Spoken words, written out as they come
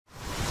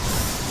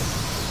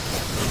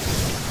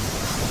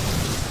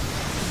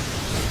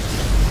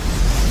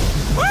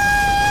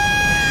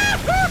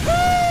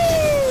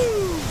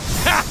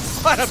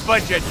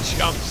bunch of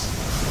chumps.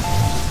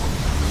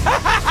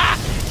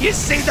 You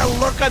see the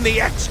look on the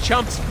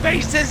ex-chumps'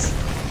 faces?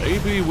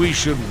 Maybe we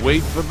should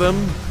wait for them?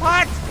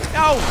 What?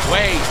 No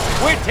way.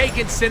 We're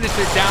taking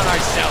Sinister down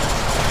ourselves.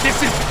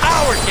 This is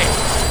our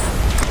game.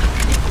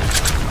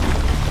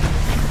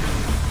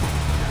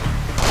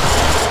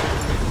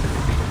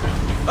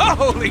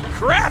 Holy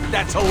crap,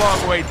 that's a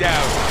long way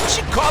down. We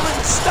should call in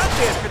a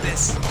stuntman for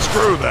this.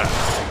 Screw that.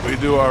 We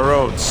do our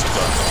own stuff,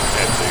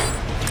 Andy.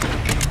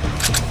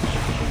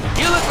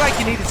 You look like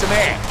you needed some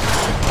air.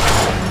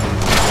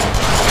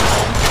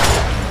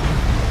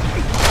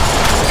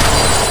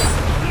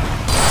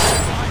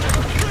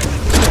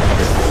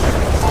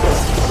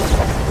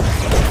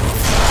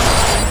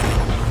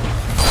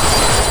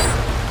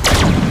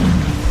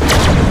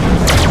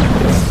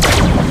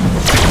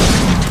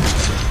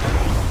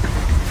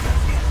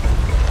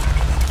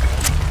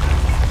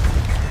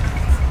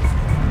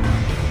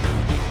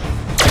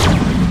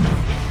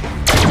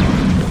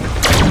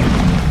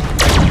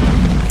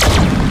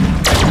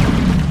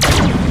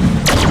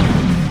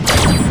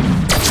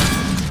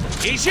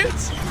 He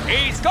shoots,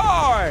 he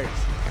scores!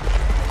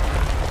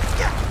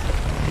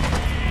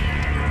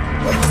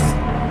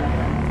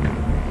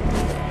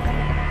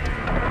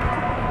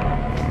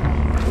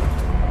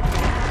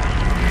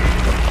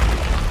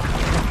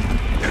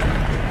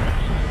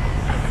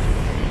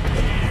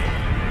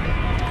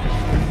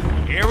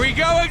 Here we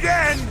go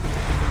again!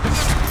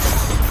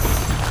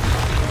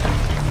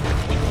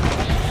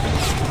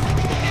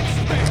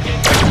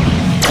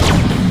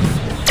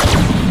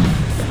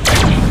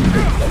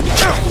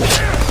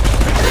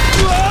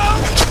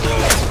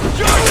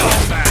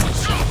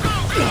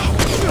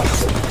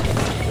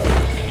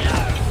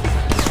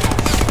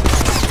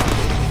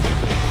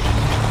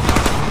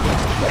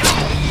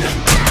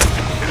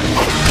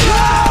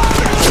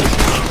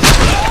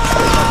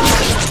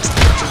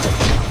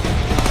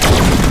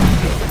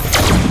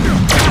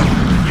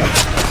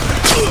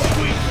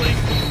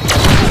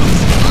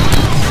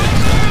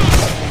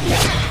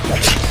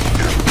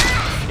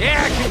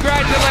 Yeah,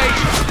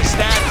 congratulations! You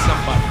stabbed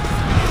somebody.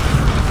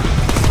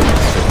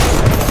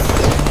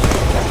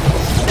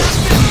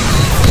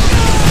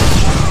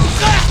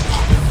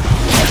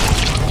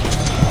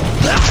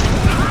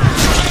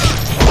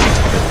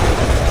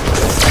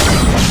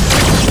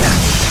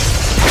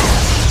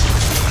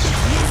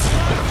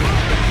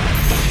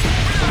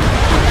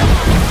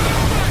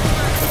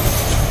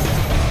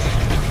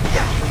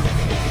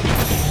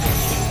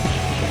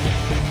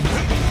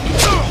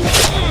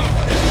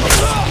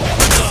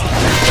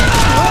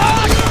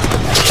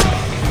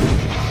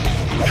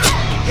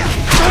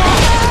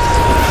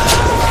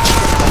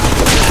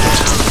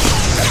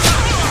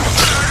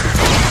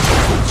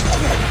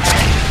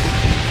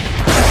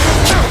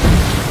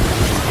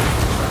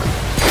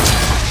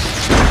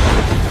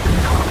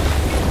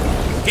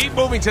 Keep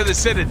moving to the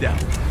Citadel.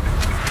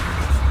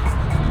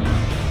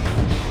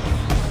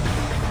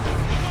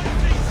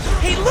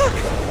 Hey, look!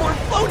 More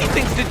floaty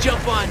things to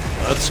jump on.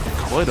 That's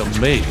quite a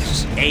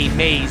maze. A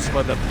maze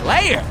for the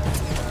player.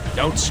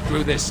 Don't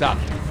screw this up.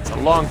 It's a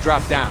long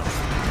drop down.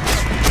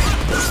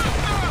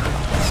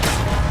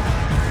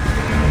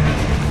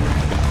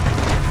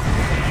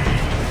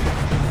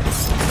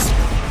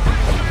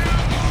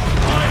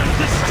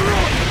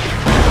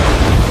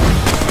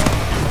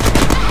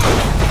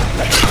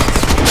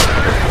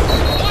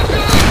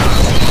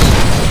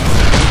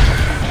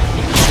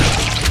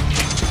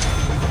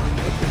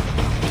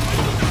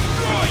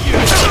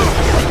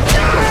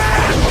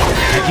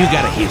 You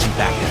gotta hit him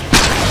back up.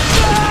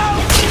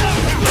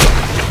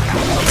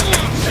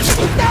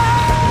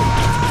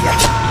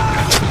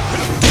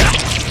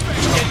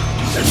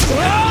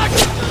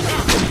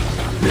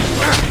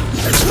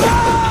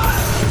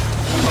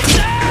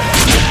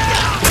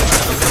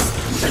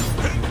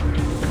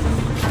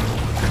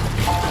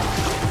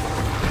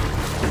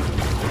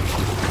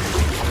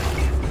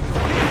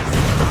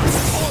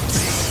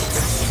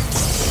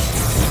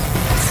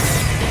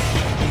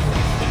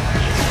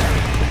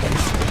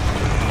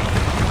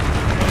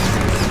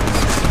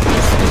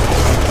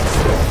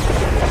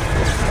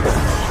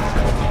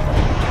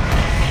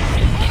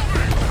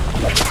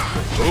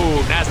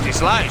 Ooh, nasty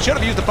slime. Should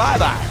have used the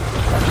bye-bye.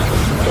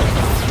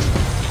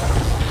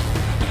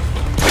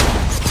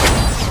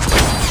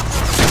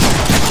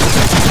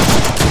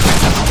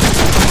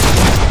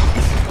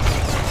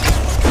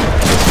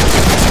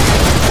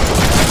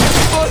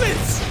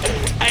 Bullets!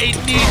 I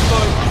need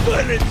more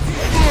bullets!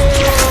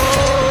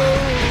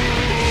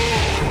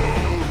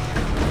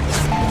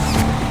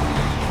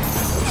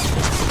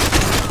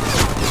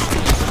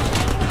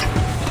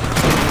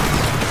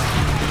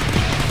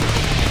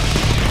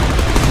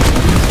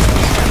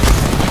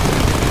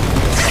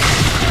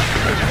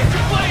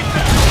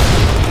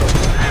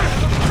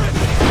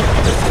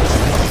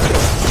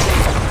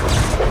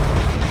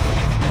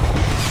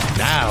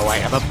 Now I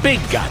have a big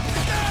gun.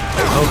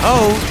 Ho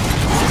ho!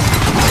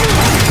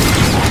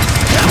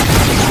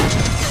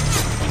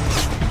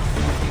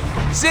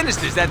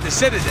 Sinister's at the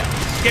Citadel.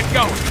 Get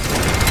going.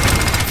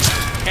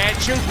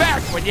 Can't shoot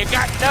back when you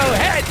got no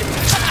head.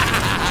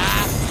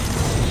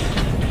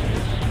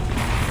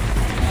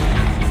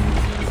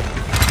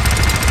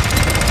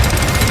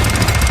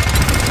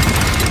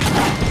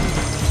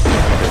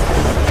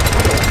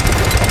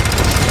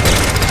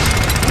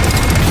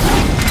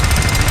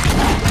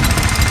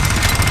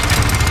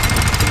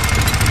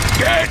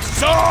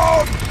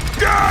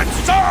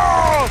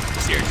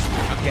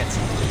 seconds.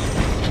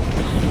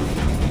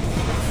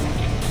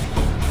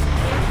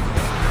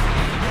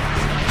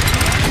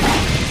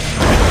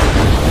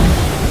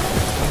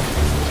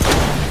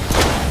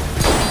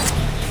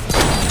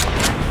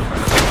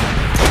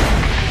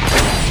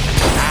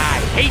 I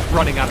hate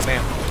running out of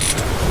ammo.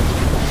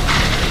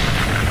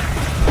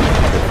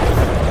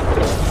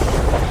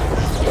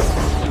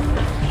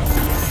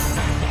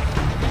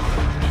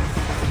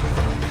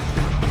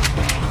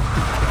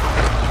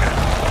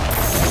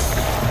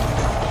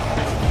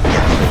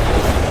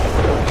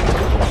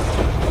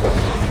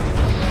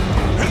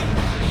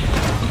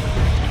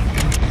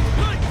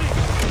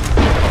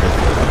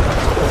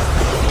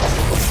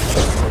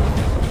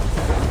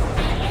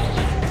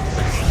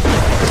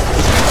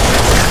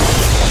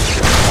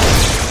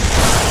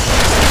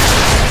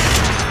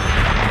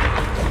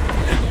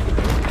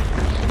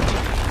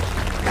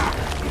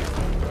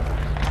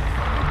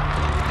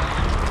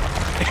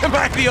 Am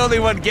I the only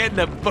one getting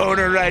a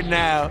boner right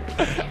now?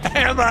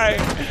 Am I?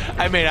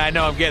 I mean, I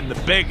know I'm getting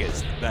the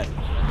biggest, but...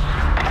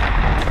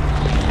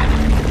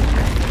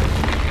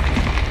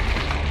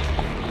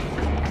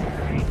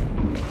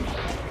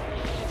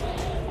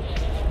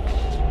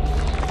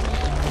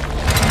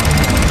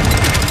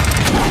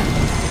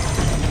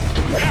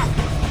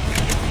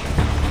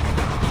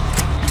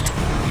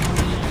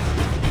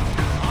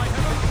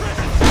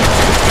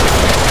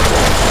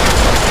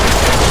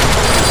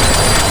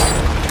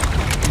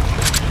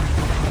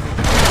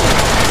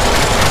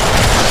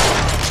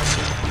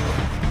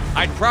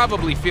 I'd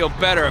probably feel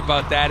better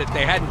about that if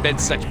they hadn't been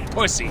such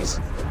pussies.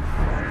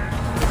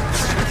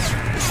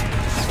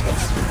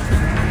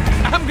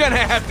 I'm gonna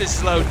have to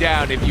slow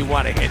down if you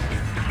want to hit me.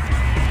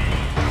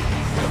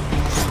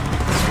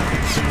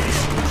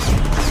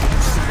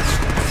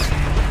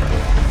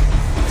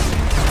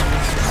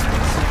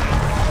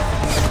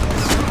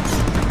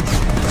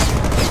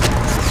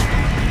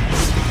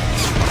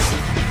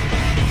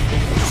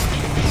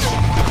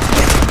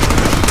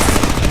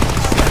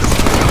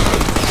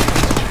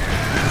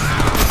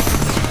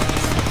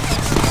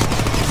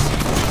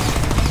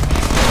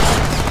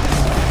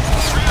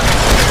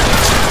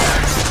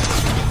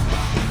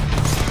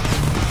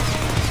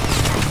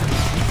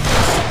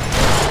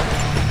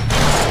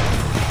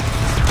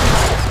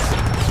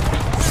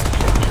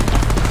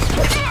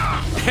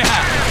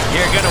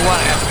 You're gonna want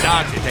to have a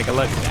doctor take a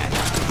look at that.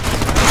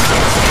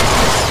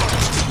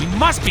 We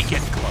must be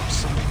getting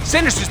close.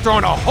 Sinister's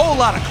throwing a whole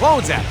lot of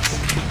clones at us.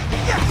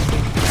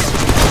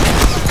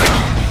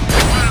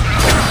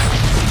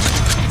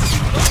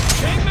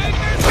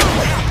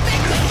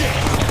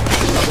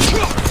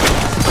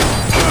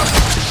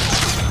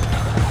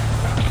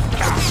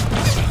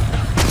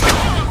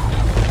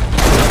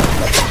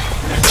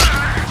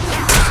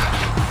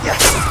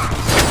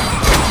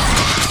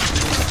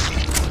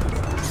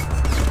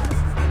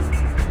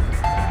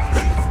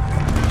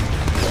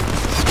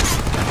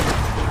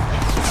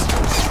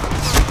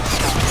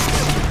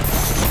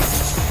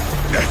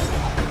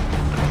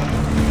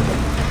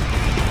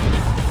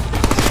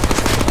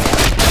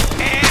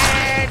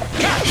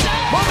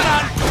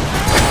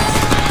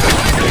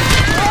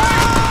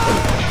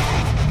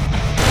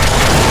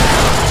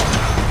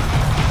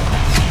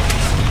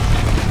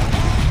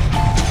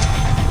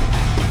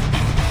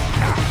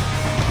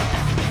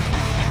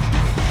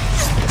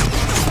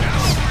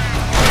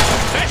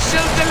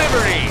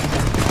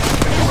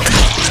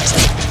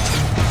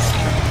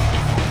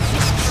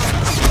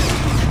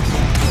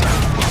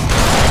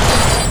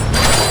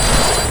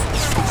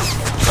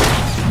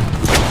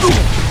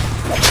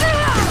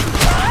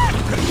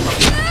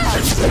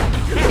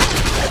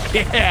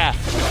 Yeah,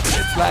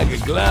 it's like a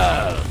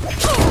glove.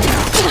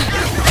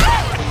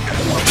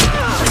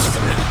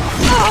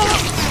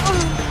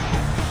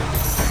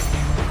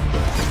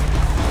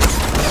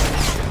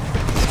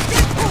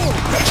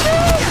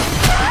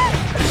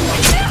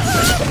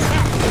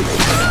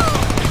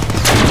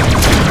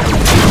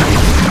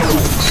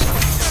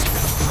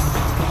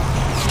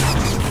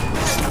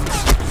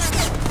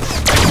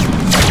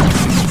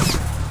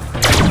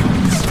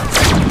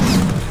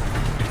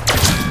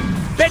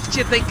 Bet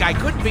you think I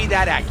couldn't be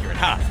that accurate,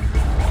 huh?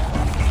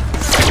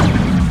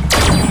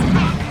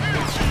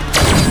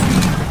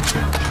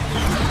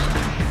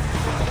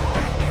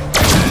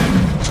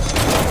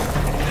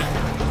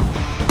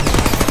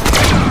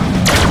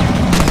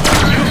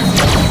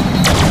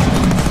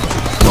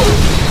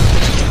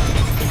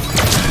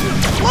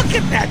 Look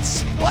at that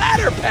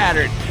splatter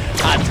pattern!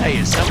 I'll tell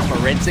you, some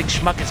forensic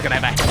schmuck is gonna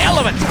have a hell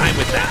of a time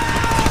with that.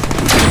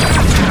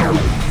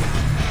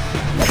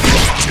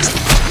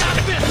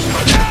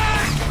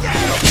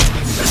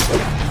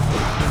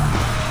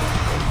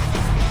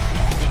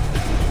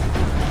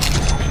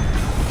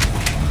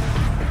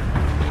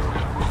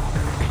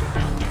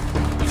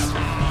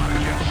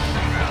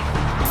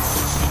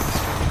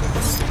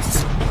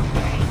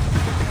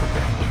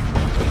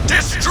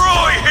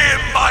 Destroy him,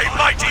 my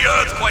mighty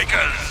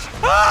earthquakers!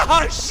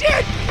 Oh,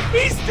 shit!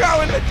 He's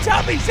throwing the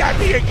tubbies at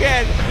me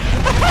again!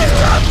 I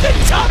love the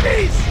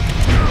tubbies!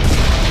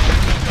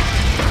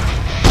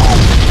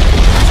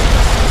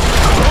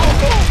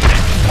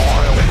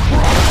 Oh,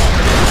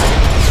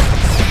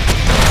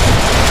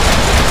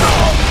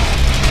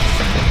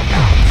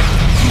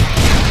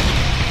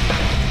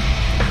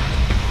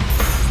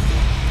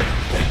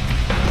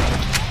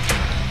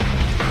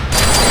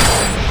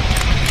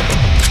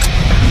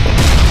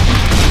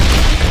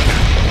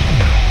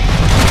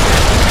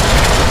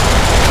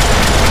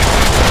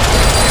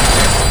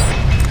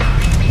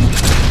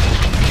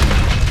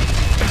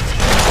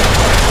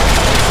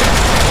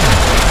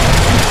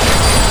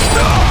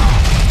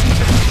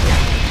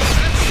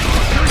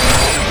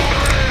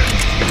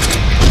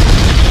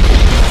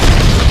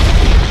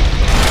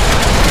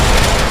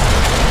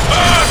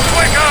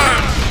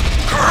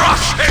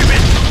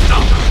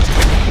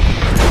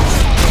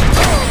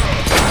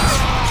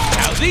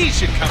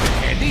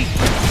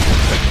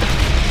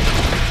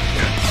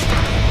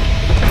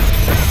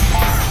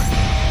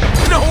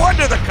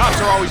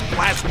 are always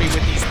blasting me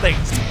with these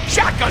things.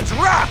 Shotguns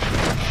rock!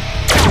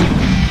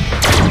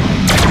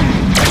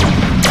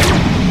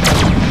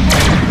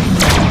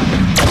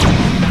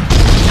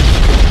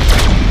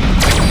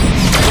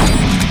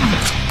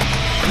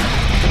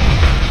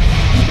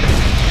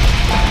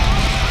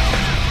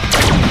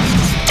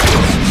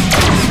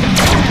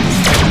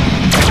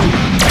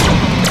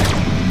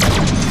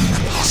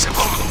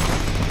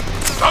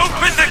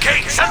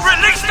 And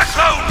release the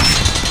clones!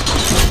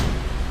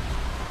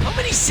 How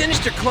many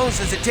sinister clones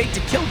does it take to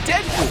kill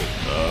Deadpool?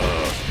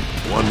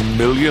 1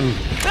 million?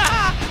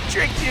 Ha!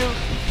 Tricked you!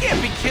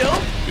 Can't be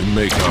killed! You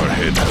make our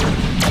head hurt.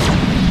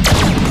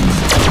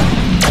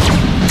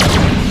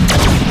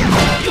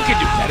 You can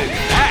do better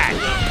than that!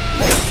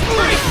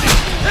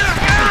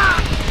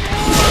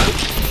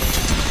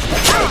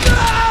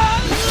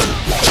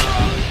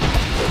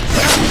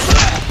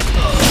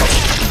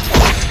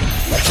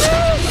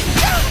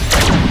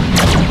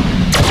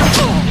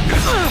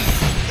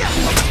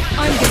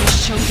 I'm gonna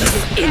show you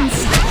the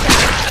inside.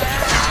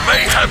 You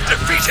may have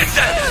defeated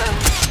death,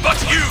 but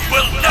you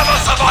will never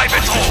survive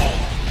it all!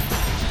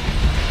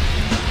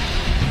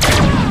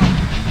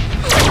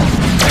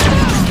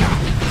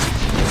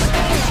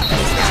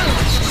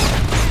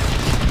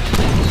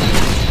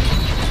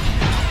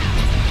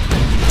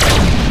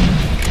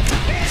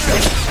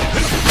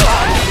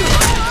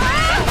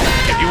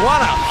 If you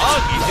want a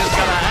hug, you just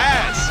gotta ask.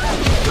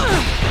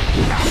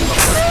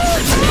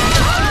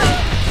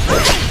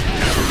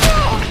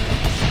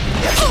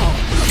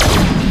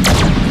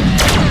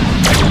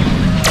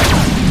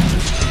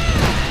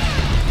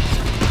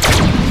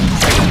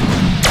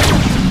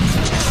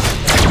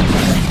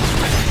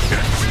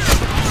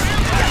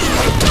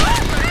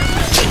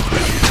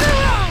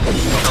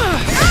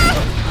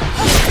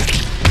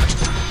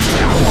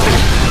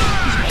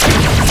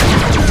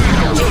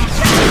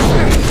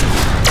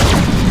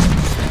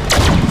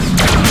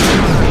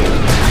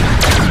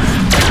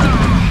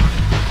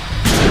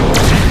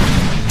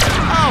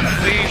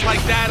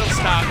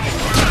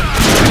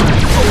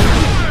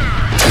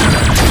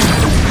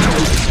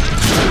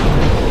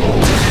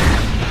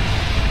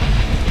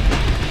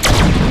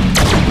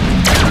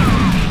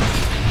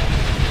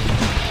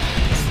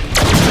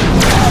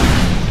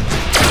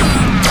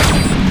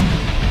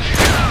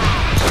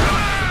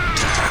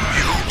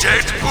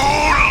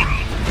 Deadpool!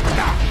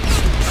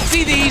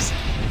 See these?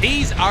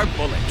 These are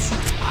bullets.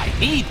 I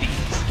need these.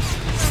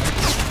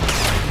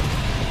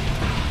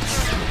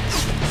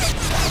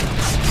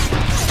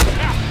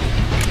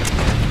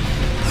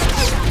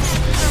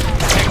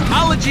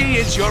 Technology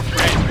is your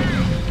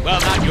friend.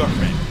 Well, not your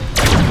friend.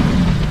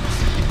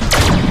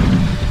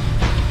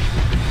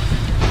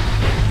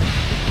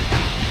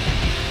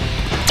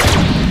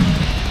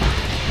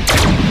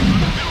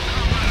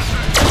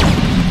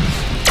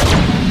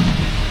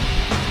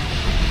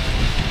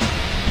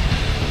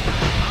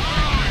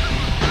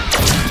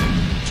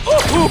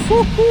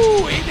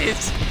 Ooh, in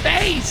his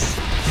face!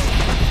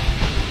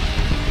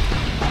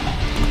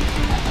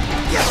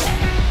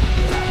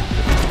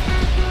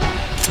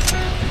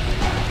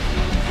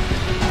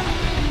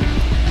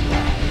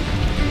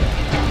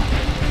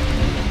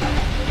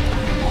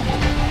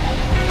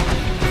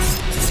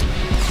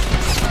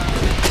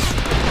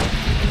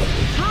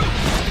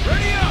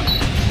 Ready up!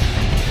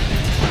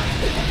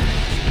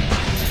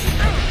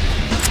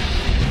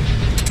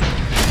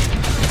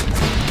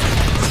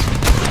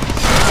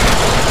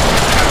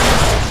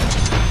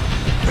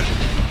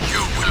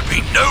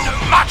 No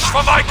match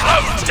for my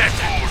clones,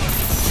 Deadpool!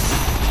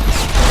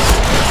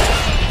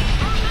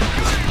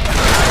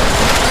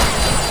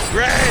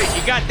 Great,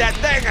 you got that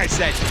thing I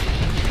sent you.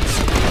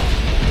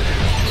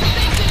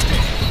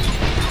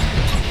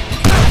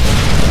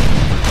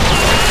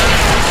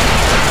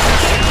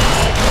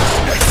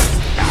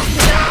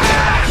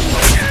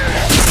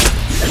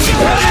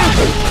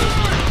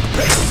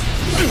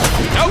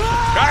 Nope,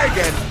 try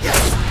again.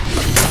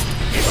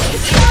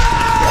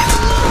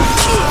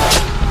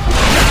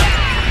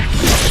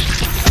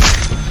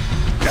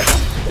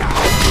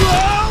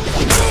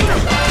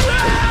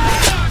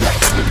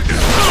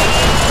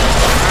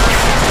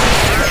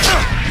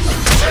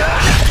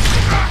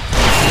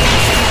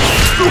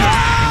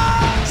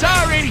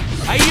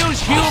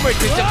 To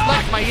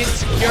deflect my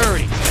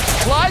insecurities.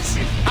 Plus,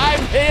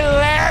 I'm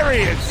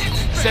hilarious.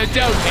 So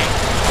don't hate.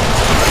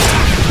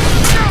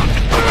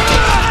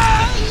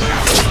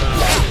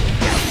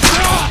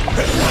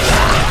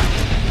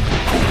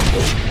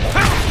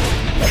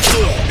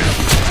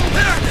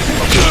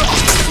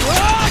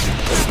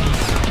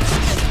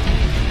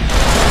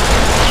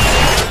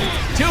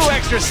 2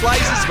 extra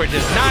slices for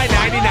just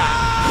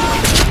 $9.99.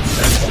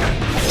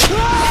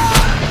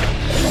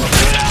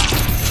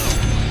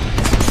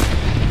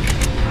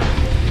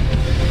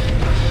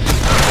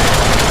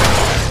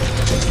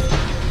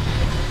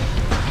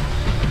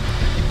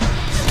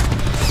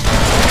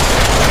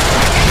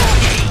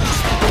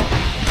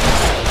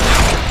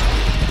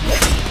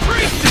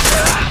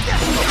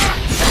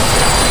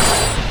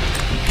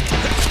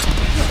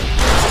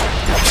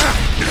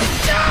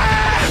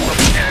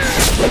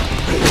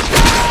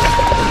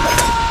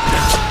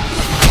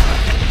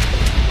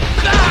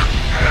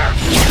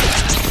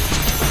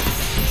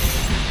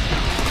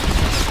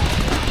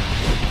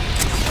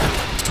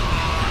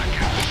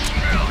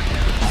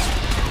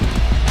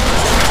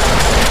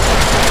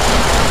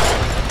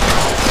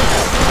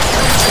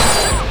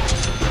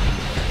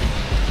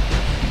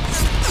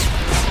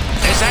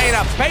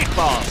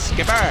 ball,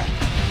 Skipper.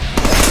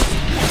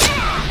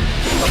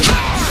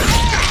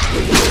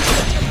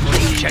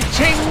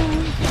 Cha-ching!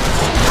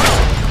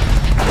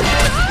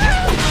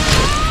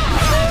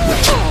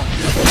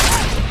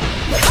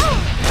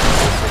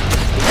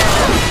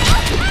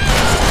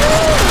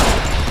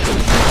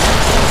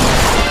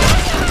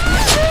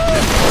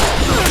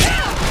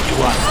 You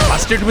want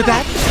mustard with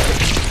that?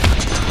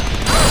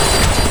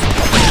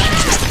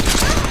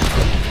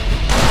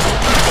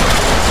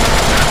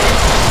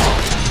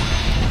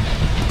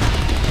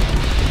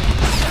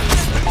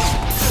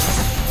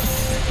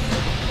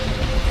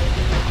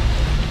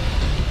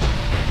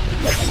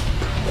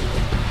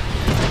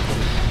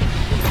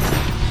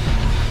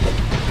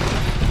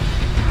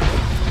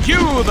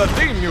 Cue the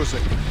theme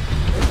music.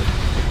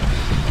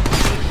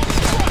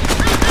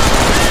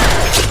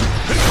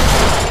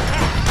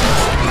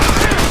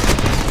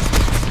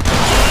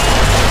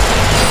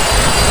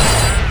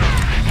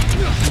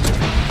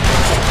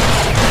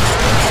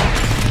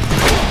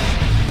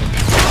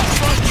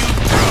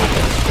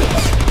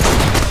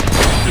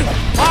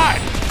 What?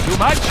 Too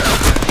much?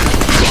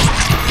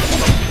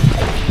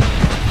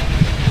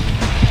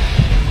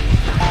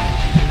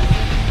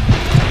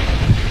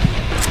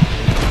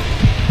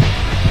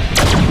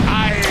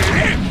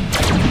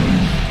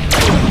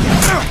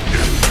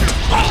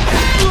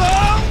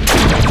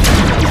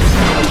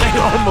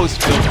 I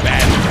almost feel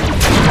bad.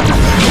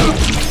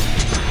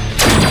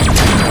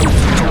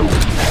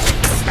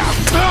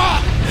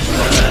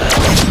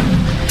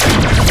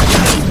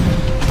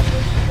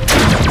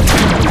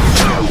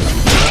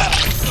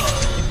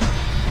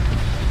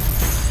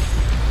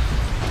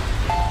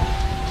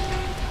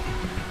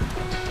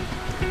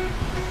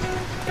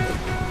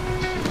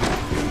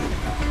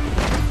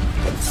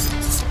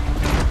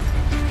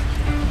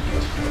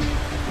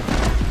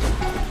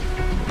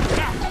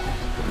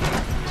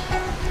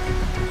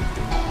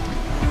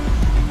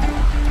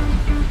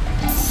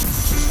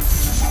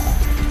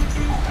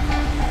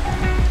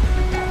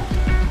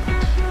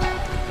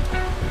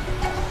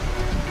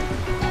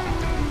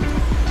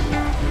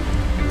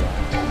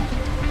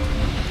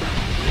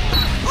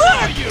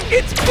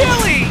 It's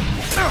Billy!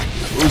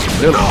 Who's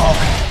Billy?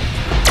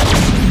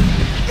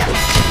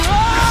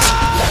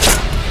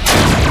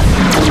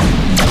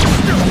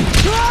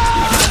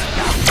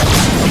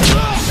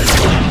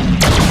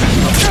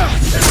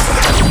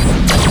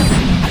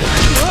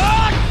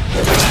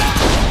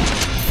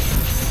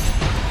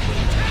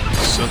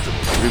 Something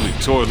really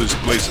tore this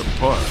place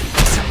apart.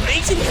 It's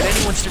amazing that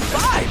anyone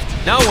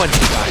survived. No one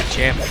survived,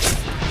 champ.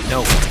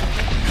 No one.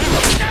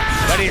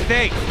 What do you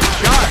think?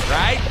 Shark,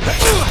 right?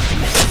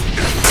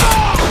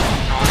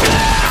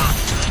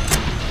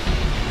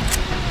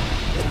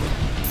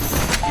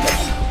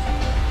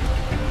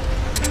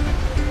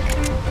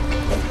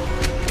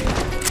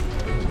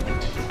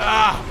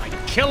 Ah, my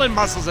killing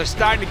muscles are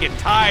starting to get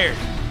tired.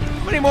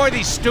 How many more of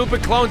these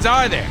stupid clones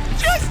are there?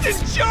 Just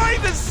enjoy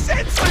the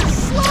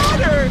senseless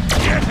slaughter!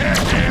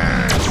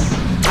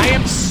 Yes! I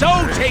am so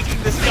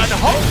taking this gun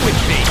home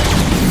with me!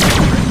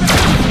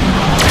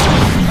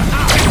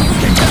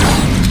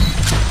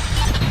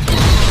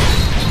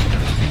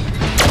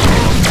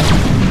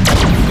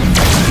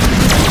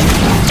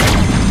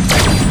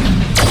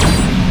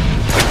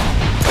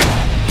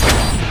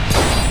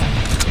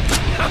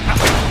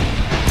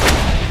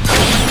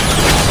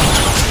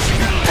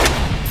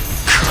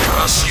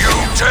 Curse you,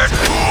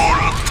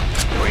 Deadpool!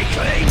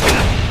 Weakling!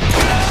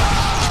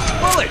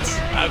 Bullets!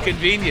 How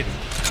convenient.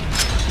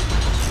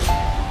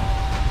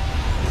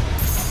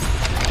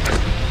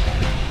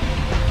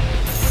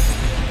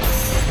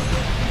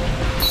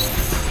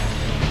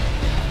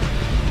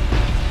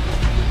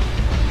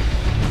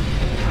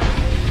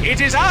 It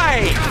is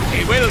I,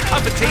 a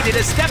well-compensated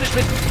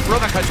establishment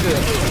provocateur.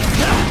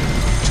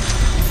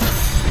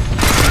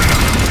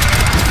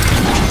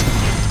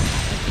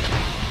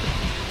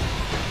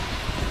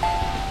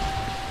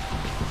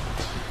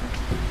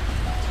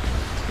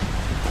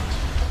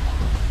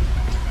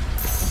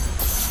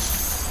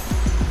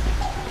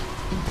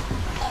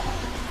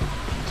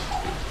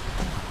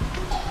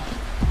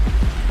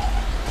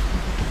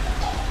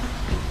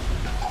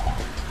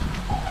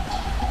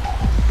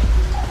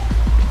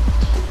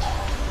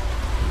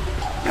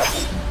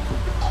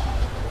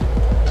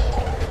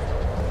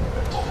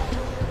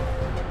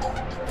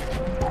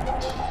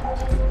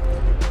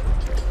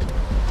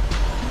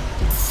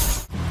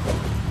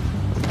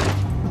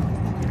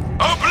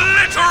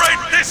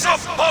 Obliterate this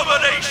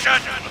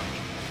abomination!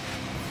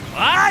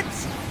 What?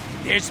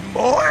 There's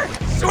more?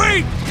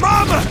 Sweet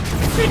mama!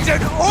 It's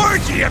an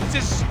orgy of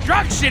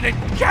destruction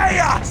and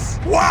chaos!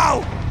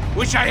 Wow!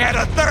 Wish I had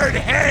a third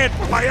hand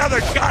for my other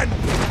gun!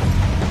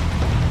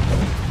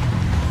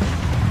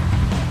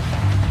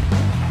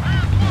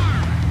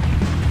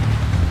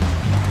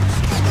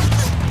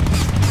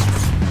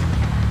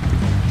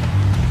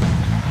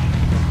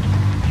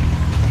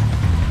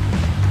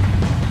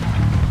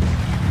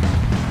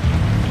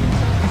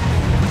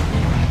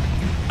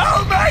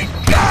 Oh my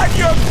god,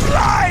 you're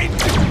blind!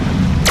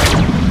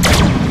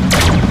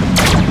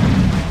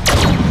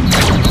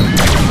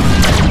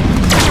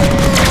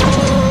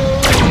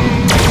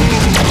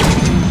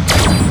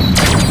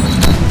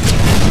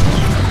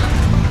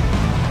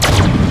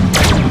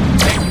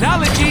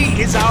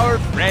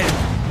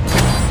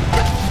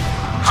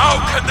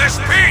 can this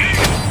be?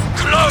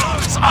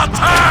 Clones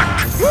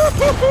attack!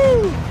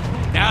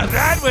 Now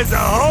that was a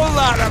whole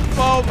lot of...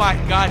 Oh my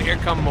god, here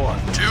come more.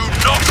 Do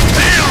not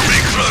fear me,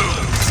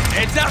 clones!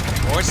 Heads up,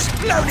 or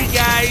explodey,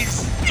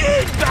 guys!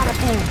 Bada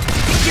boom!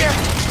 Be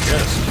careful!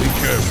 Yes, be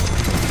careful.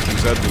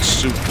 He's at the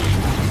suit.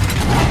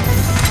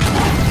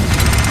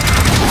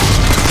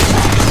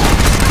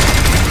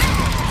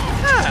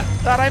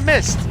 Thought I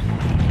missed.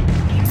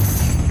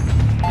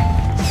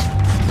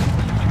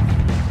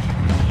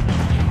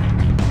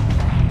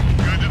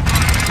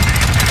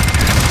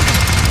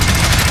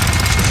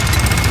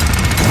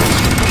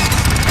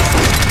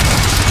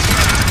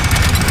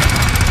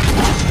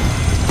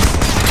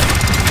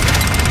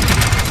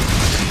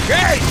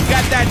 Great! You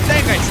got that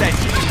thing I sent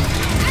you.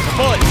 The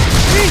bullets.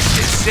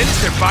 Jesus, since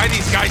they're buying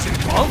these guys in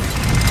bulk?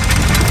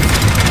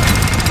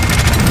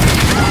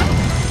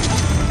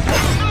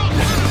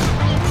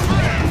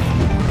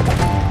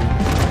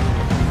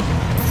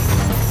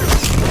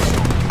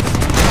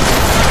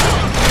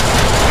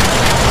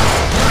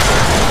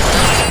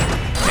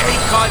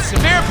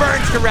 Severe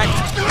burns to retina.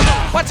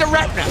 What's a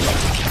retina?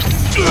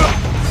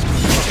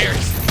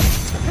 Seriously,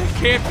 there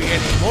can't be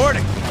any more to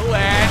go.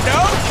 And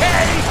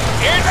okay,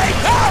 here they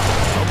come!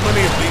 How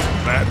many of these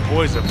bad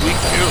boys have we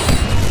killed?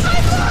 I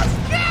lost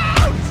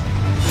count!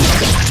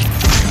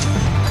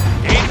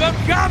 Keep them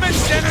coming,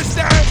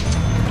 Sinister!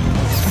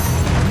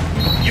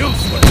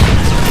 Useless!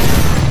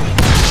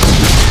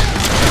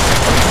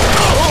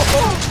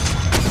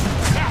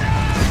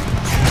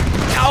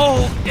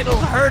 Oh, it'll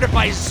hurt if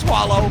I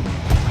swallow.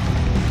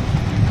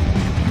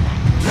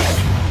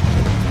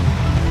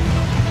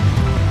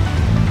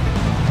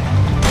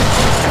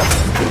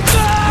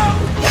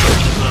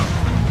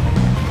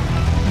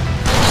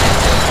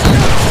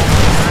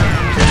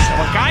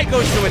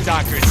 Goes to a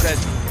doctor and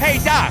says, "Hey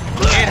doc,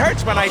 it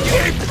hurts when I do."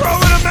 Keep throwing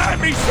them at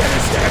me,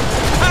 Sinister!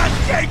 I'll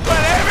take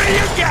whatever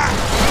you got!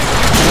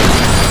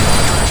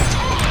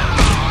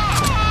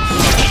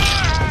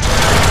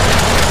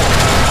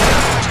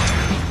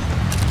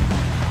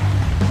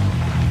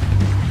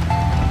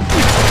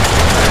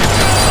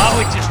 Oh,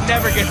 it just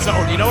never gets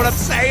old, you know what I'm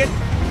saying?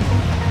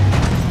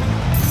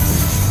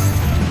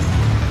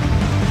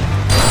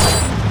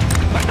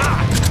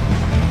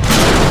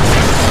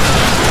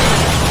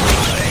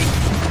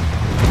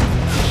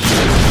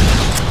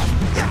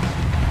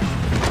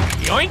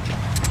 Yoink!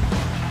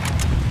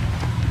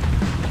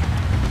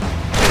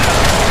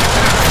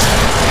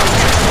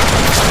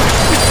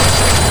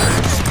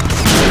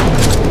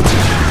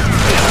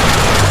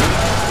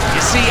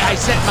 You see, I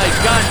set my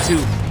gun to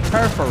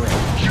perforate.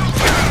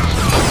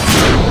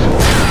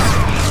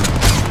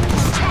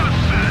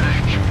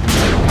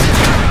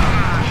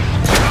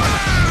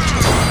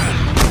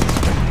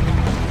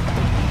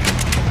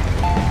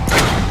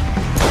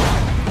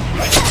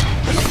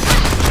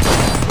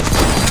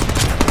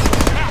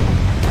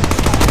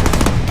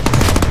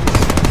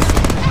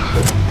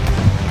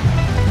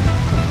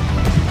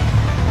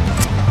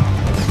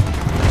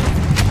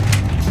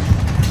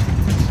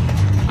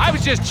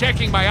 Just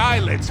checking my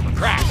eyelids for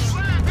cracks.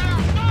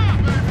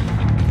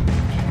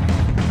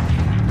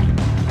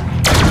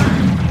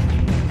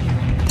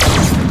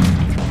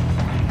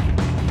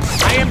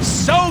 I am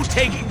so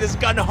taking this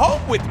gun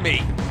home with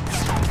me.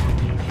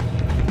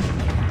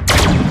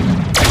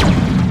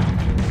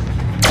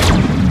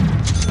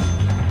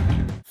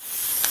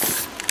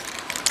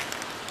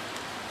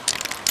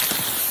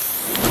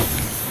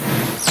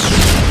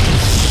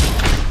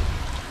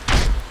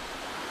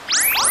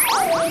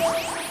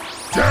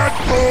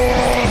 Deadpool!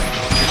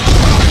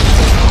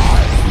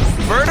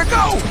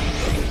 Vertigo!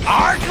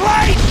 Arc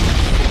light!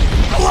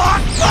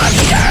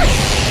 Blockbuster!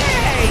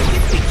 Hey,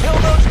 did we kill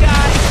those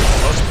guys?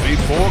 Must be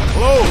more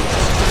clothes.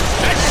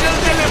 Special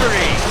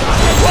delivery!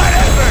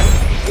 Whatever!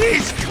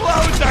 These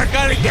clothes are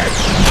gonna get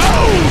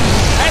owned!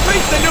 At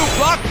least the new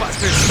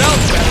Blockbuster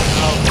smells better.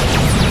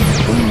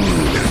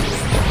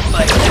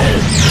 Like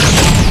this.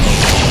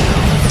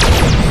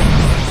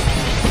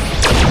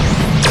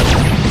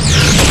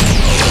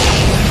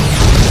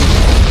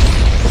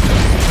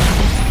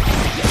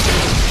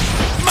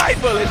 My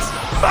bullets!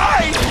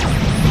 Mine!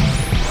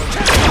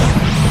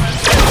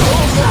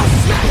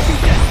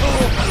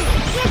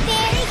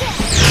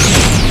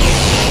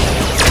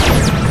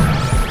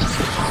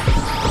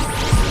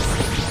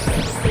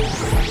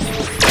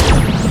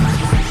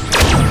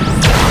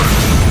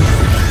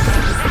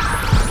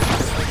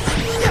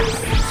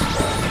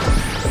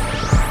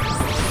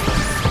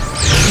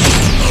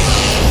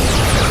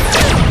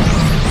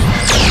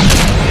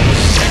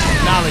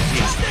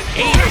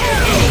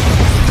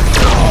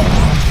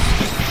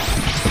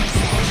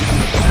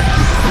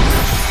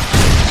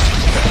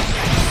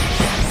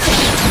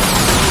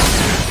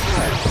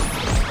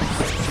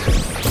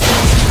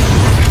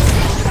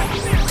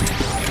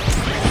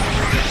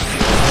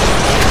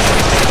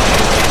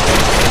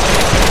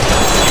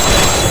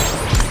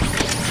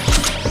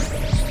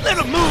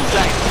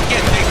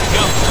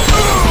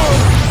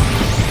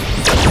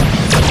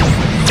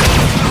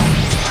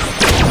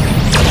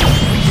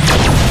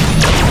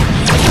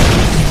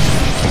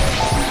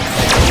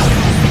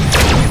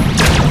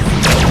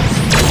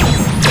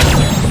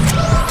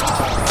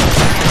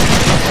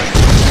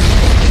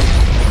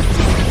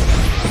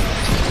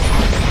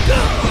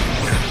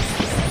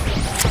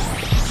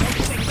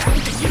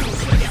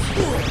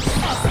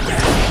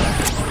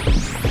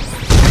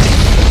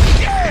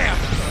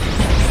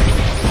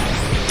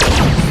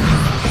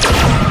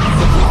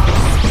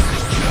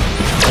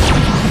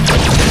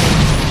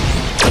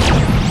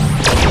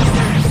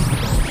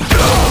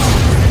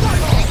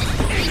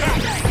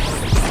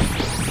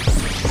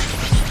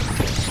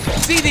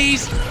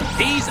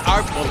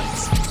 our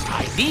bullets.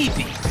 I need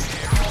these.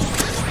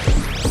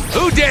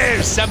 Who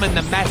dares summon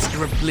the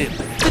Master of Blim,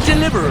 the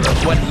deliverer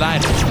of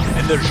one-liners,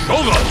 and the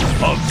Shogun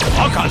of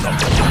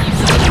sarcasm?